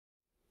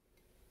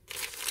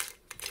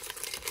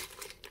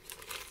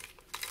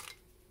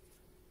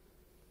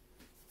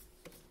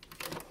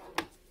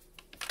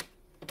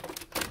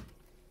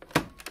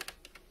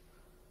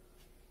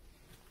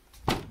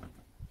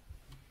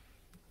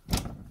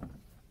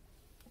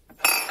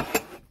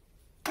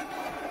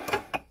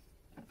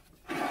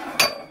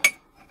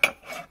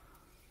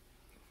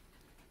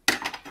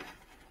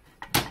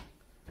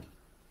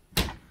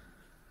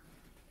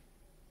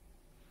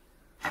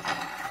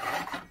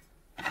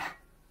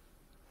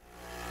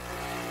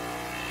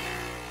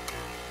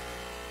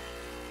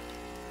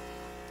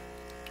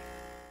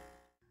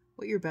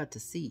What you're about to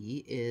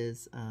see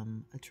is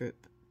a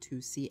trip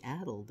to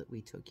Seattle that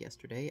we took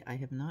yesterday. I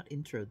have not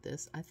introed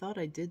this. I thought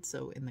I did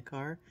so in the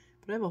car,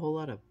 but I have a whole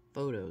lot of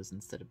photos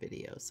instead of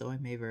video, so I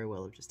may very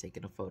well have just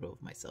taken a photo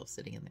of myself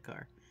sitting in the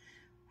car.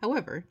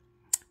 However,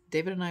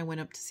 David and I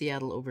went up to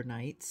Seattle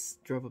overnight,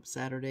 drove up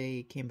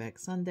Saturday, came back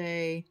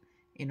Sunday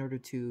in order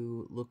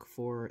to look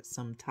for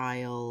some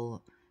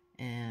tile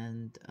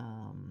and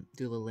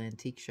do a little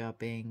antique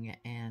shopping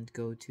and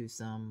go to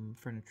some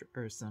furniture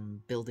or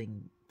some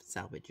building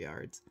salvage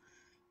yards.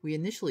 We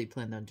initially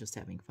planned on just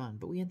having fun,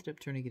 but we ended up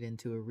turning it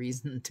into a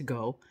reason to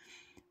go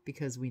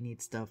because we need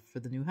stuff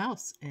for the new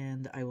house.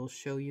 And I will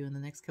show you in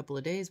the next couple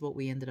of days what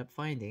we ended up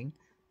finding.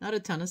 Not a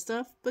ton of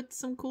stuff, but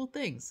some cool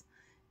things.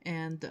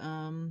 And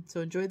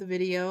so enjoy the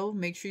video.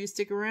 Make sure you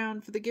stick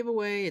around for the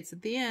giveaway. It's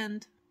at the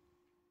end.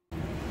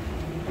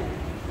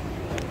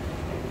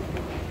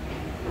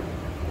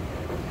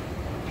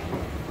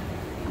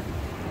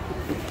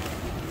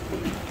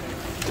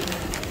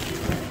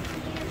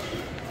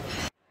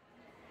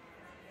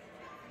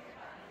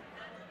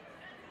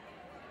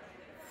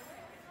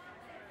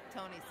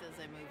 Tony says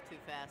I move too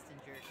fast and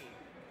jerky.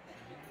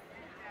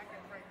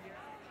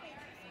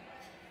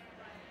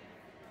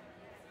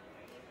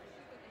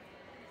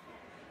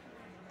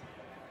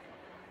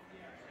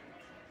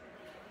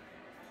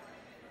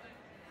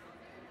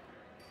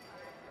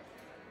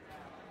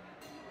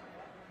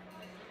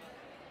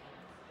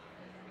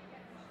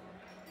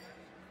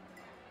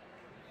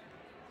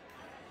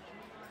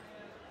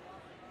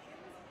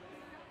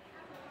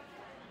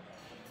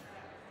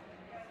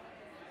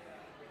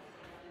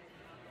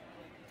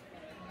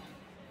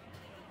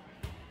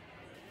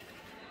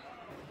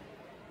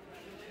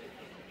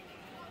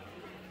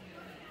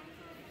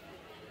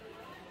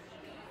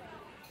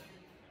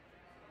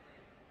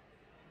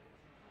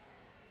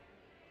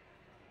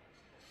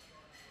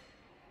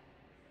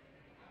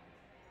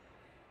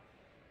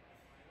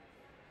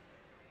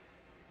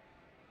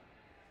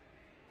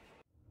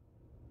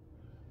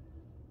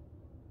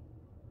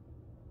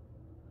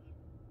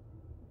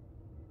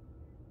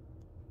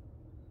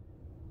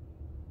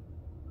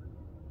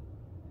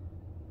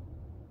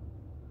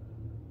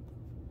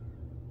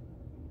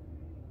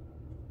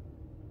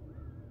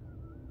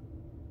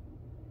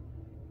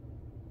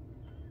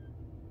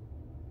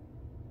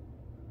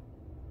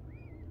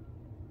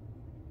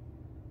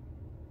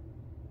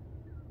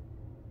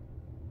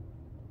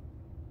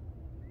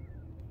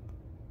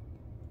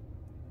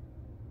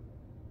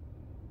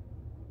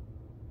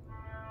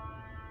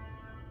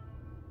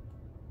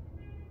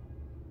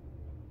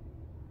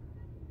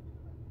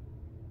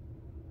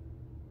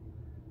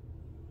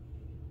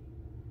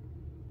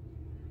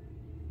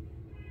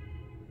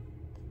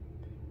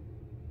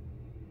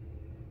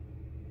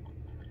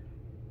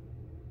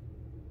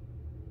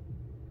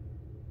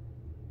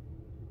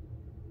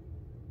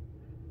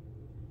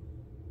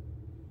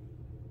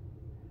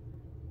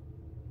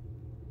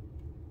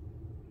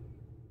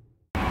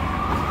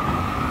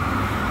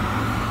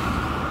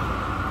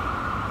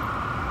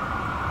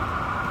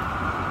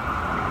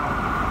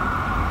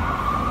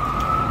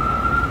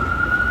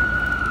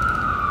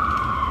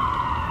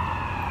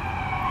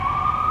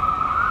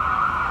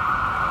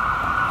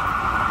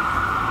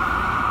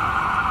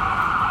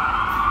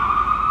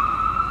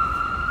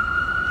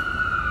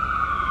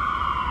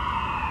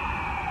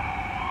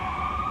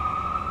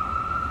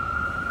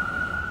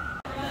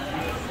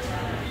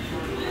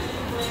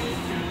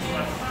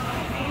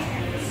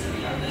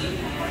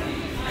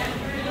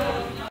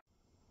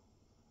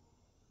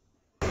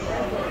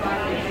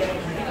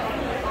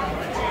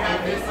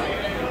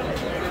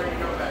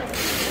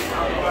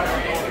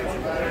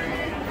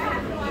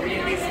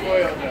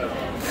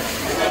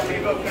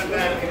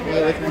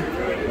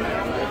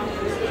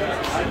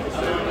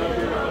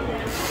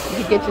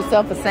 You get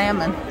yourself a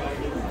salmon.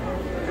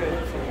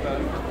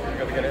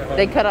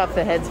 They cut off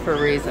the heads for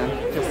a reason,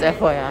 just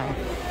FYI.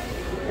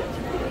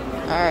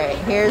 Alright,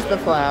 here's the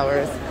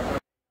flowers.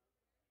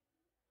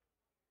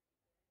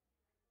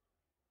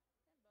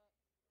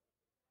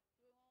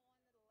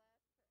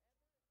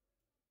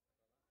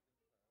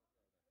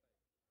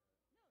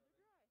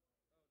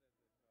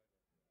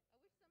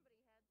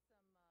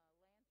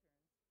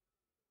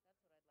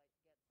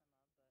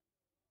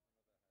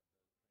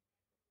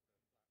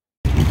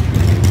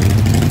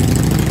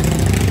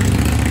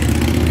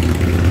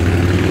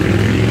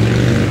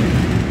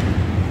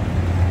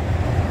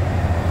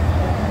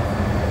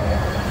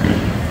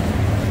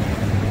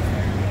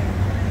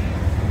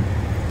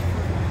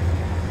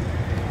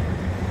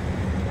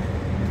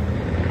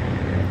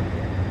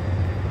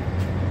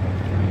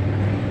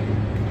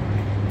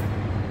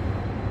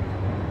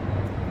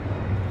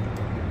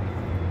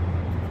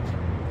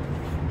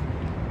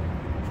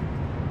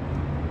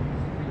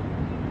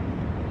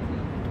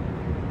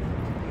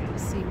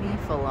 See me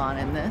full on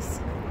in this.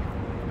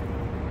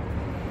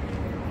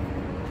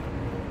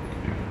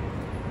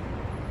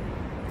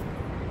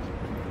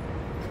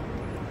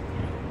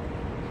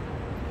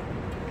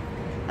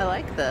 I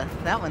like that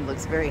one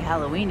looks very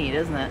Halloween-y,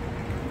 doesn't it?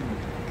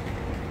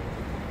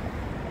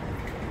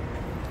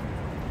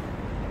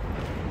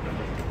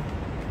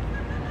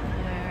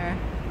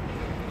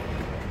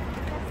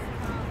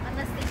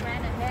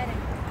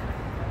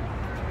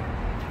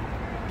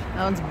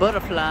 That one's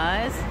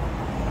butterflies.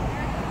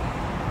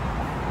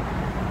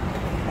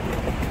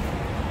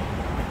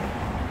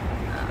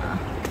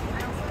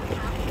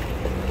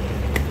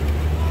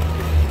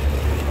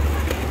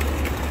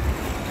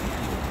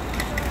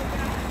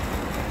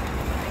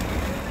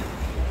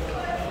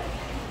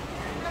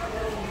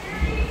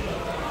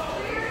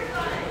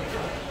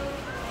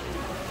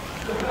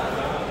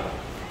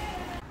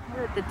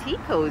 We're at the Tea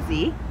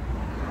Cozy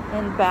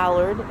in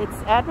Ballard. Its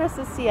address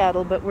is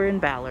Seattle, but we're in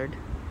Ballard.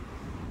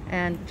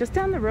 And just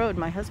down the road,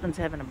 my husband's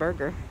having a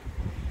burger.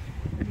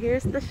 But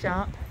here's the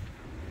shop.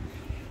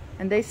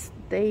 And they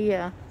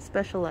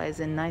specialize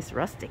in nice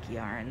rustic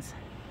yarns,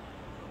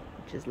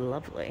 which is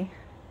lovely.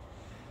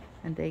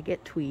 And they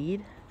get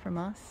tweed from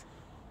us.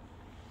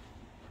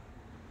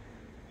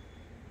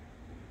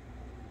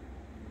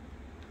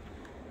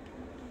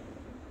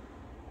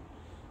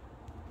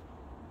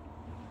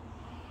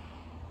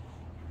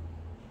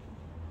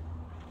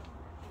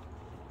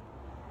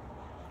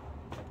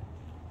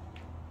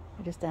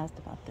 I just asked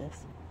about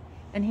this.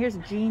 And here's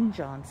Jean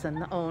Johnson,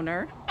 the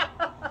owner.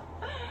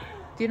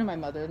 Do you know my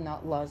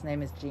mother-in-law's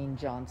name is Jean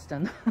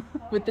Johnston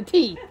with the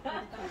T? Okay,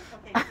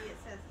 see, it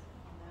says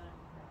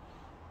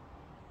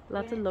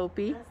Lots of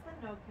Lopi. that's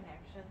the no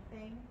connection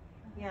thing.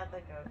 Yeah, the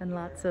go. And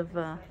lots of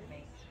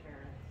Make sure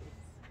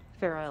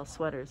Fair Isle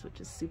sweaters,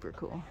 which is super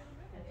cool.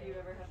 And do you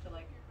ever have to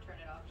like turn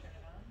it off, turn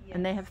it on? yes.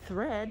 And they have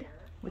thread,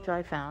 which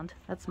I found.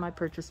 That's my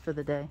purchase for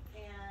the day.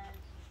 And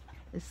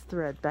Is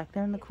thread. Back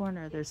there in the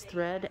corner, there's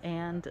thread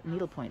and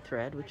needlepoint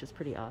thread, which is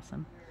pretty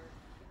awesome.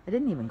 I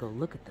didn't even go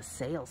look at the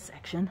sale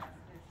section,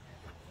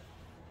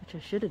 which I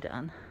should have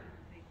done.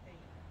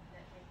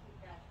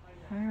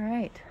 All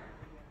right.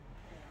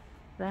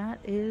 That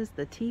is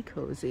the Tea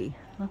Cozy.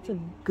 Lots of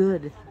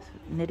good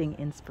knitting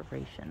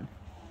inspiration.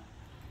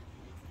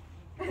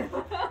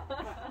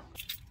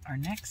 Our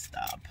next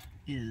stop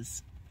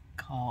is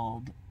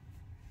called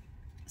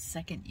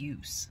Second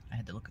Use. I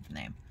had to look at the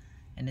name.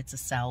 And it's a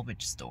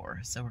salvage store.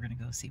 So we're going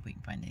to go see if we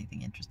can find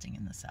anything interesting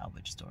in the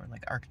salvage store,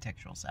 like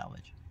architectural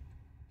salvage.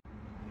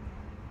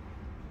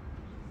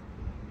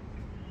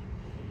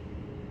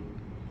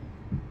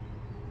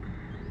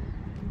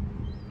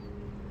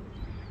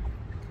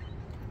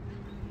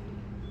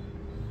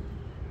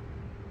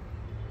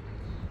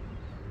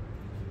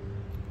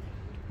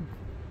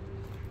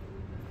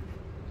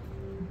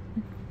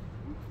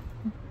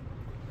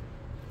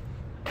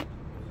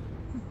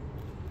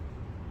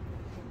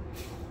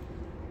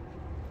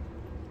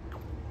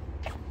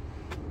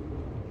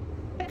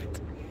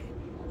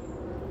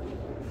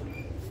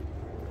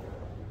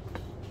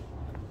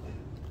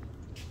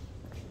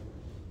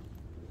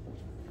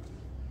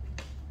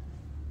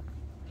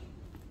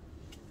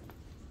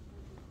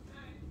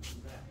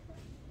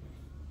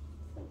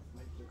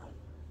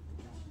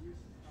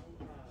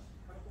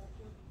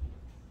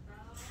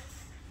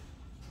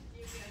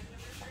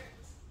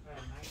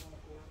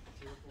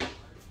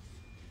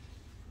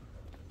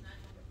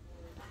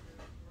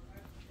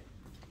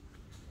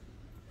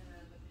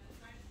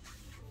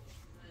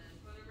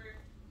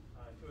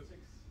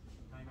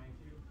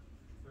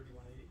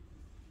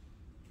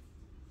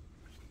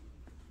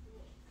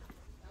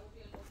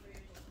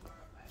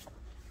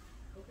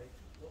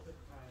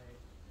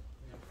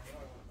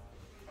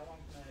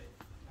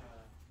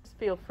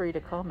 Feel free to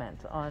comment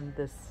on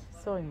this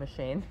sewing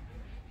machine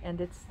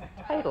and its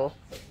title.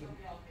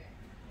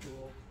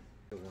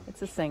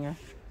 It's a Singer.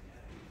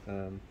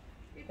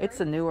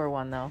 It's a newer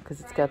one though, because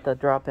it's got the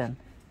drop-in.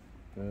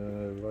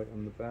 Right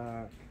on the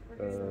back.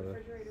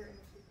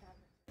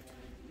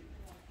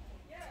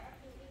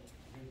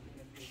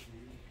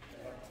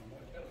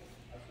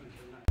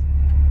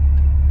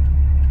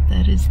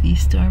 That is the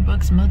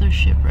Starbucks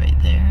mothership right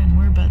there, and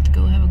we're about to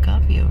go have a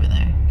coffee over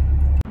there.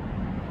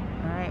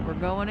 Alright, we're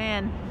going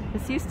in.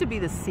 This used to be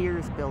the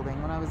Sears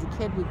building. When I was a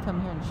kid, we'd come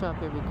here and shop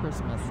every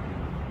Christmas.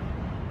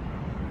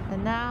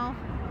 And now,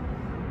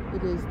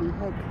 it is the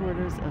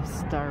headquarters of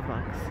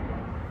Starbucks.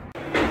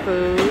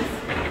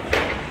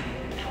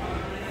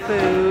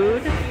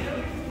 Food,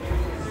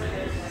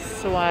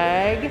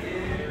 swag.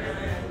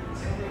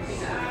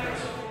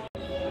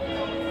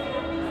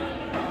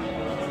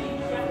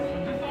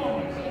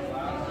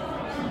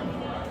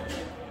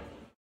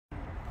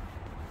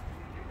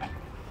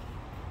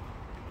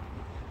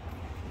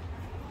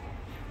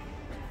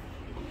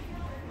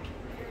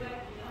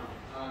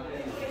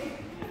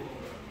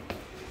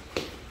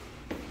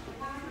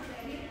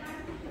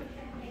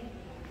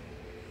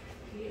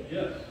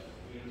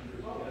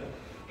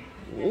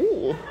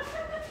 Ooh,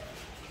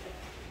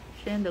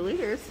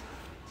 chandeliers.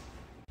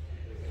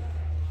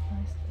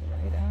 Nice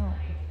right out.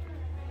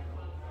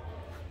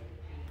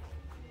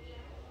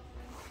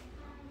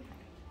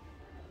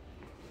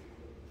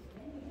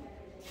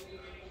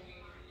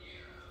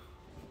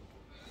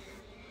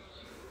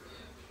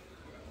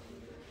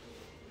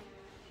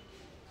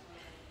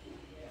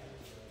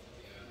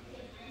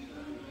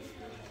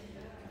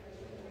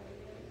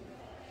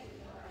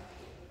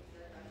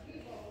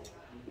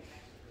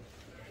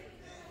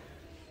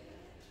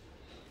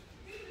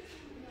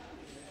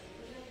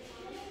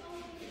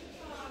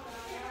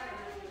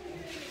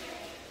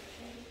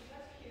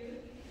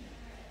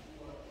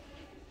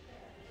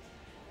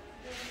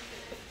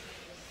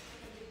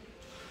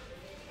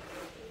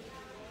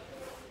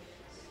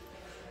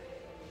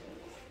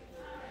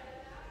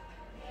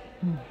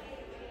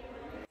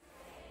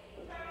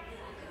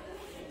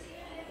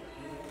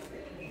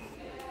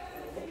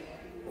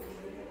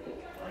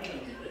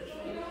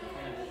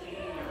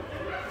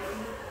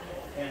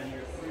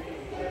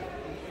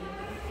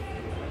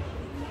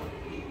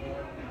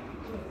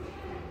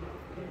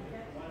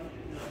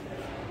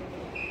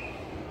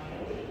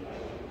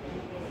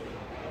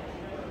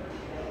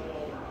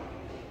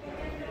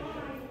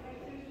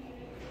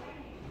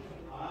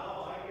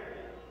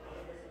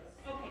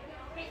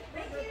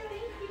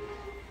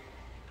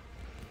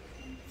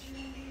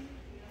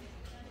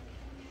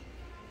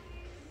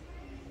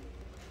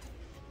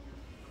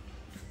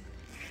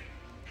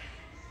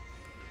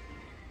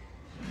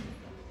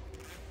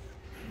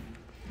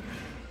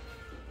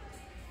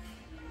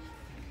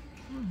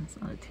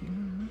 That's not a tiara,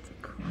 that's a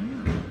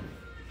crown.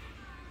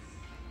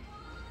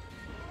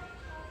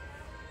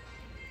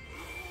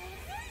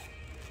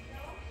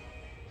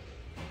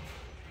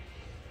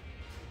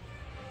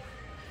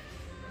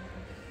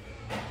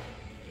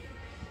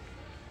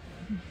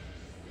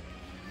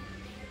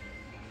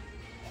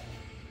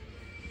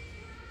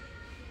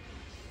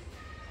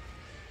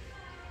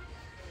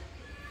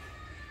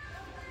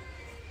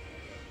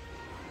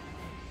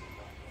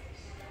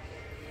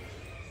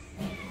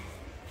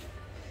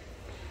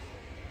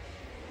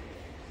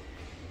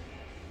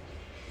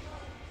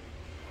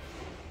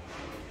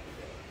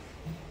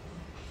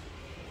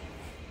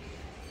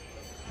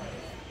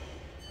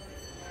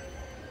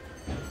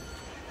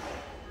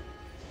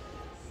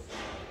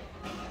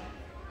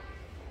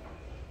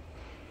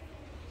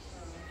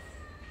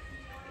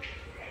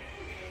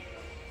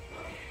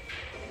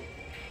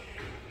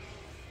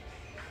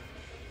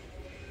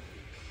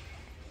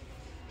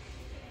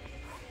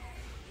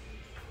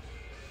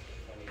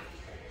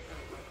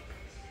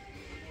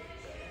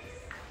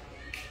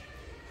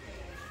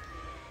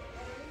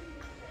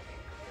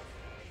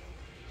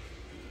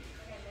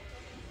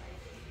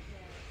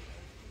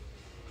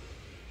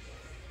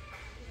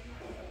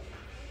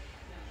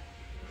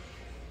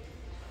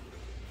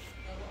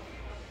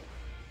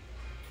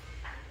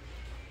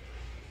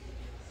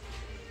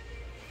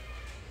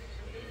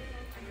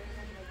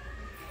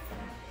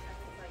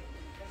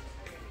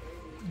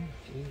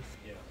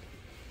 Yeah.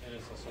 And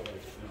it's also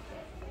like food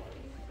platform.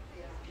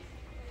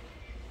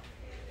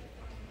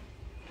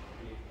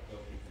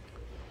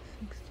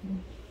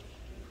 16.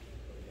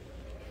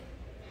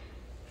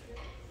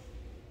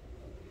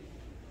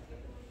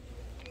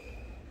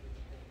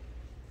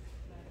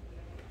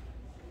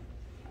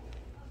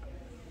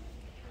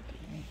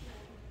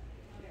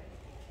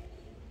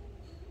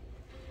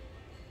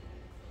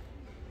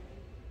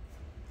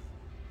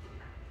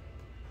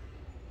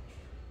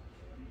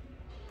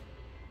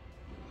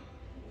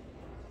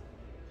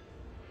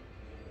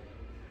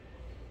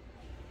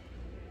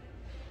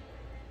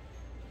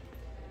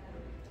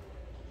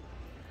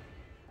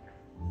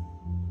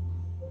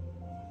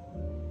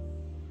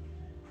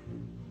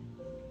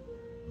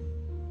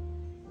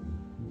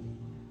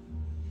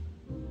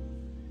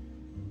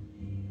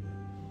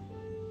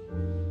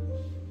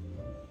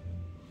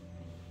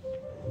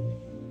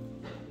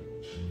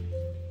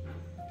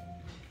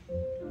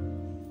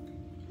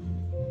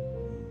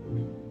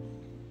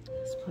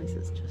 This place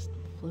is just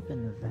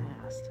flippin'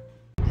 vast.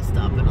 Just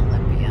stop in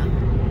Olympia.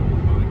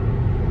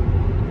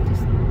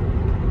 Just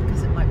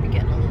because it might be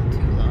getting a little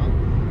too low.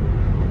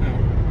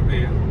 Oh,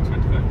 yeah,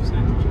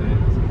 25% today.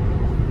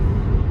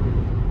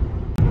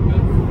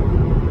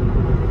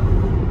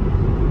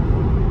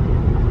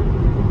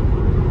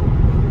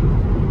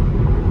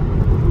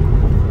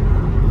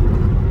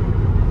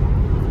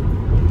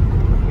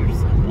 You're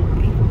so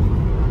bumpy.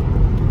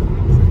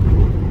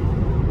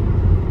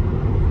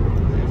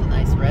 There's a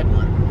nice red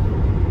one.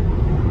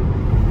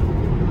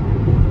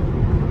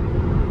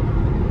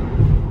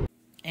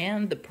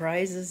 And the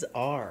prizes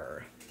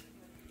are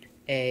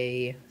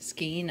a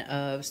skein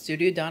of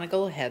Studio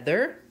Donegal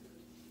Heather,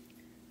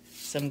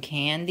 some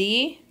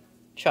candy,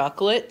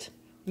 chocolate,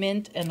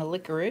 mint, and a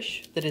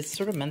licorice that is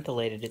sort of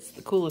mentholated. It's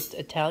the coolest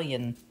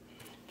Italian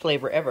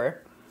flavor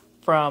ever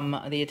from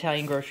the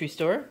Italian grocery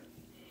store.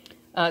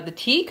 The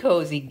Tea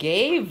Cozy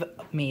gave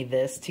me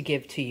this to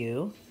give to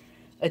you.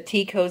 A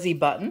Tea Cozy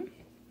button.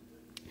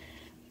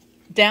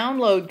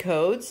 Download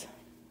codes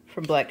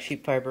from Black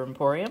Sheep Fiber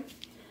Emporium.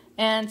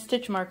 And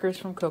stitch markers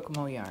from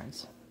Kokomo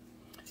Yarns.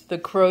 The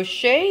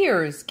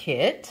Crocheters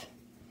kit,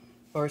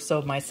 or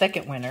so my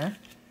second winner,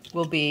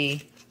 will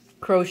be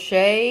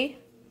crochet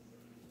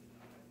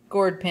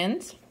gourd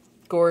pins,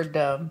 gourd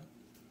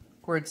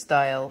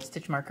style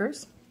stitch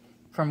markers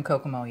from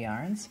Kokomo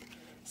Yarns.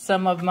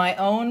 Some of my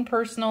own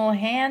personal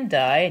hand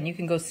dye, and you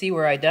can go see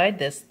where I dyed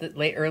this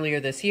earlier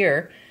this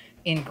year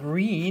in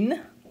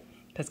green.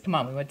 Because come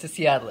on, we went to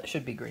Seattle, it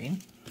should be green.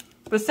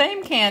 The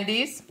same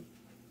candies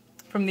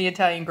from the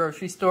Italian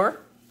grocery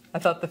store. I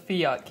thought the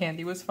Fiat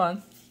candy was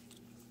fun.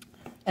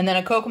 And then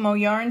a Kokomo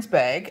Yarns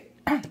bag.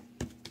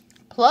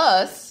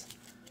 Plus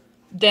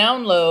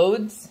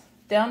download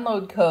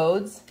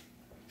codes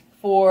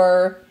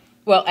for,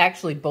 well,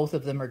 actually both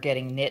of them are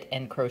getting knit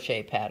and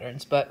crochet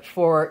patterns, but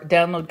for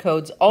download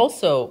codes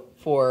also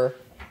for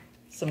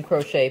some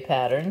crochet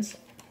patterns.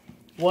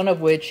 One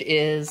of which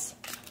is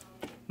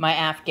my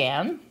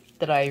Afghan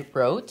that I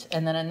wrote,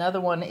 and then another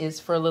one is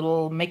for a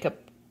little makeup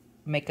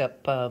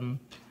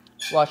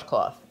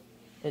washcloth.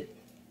 It,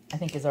 I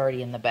think, is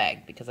already in the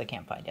bag because I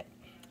can't find it.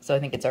 So I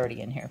think it's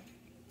already in here.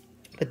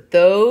 But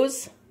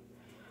those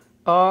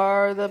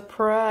are the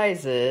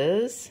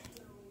prizes.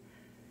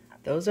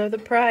 Those are the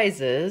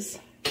prizes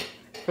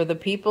for the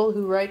people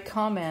who write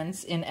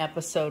comments in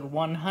episode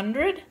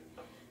 100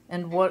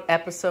 and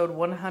episode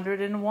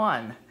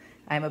 101.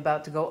 I'm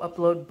about to go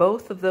upload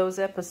both of those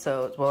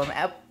episodes. Well,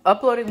 I'm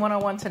uploading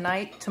 101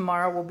 tonight.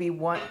 Tomorrow will be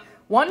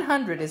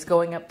 100 is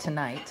going up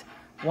tonight.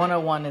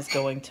 101 is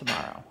going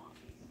tomorrow.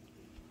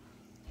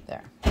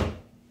 There.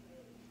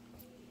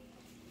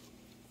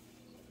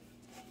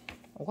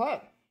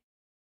 What?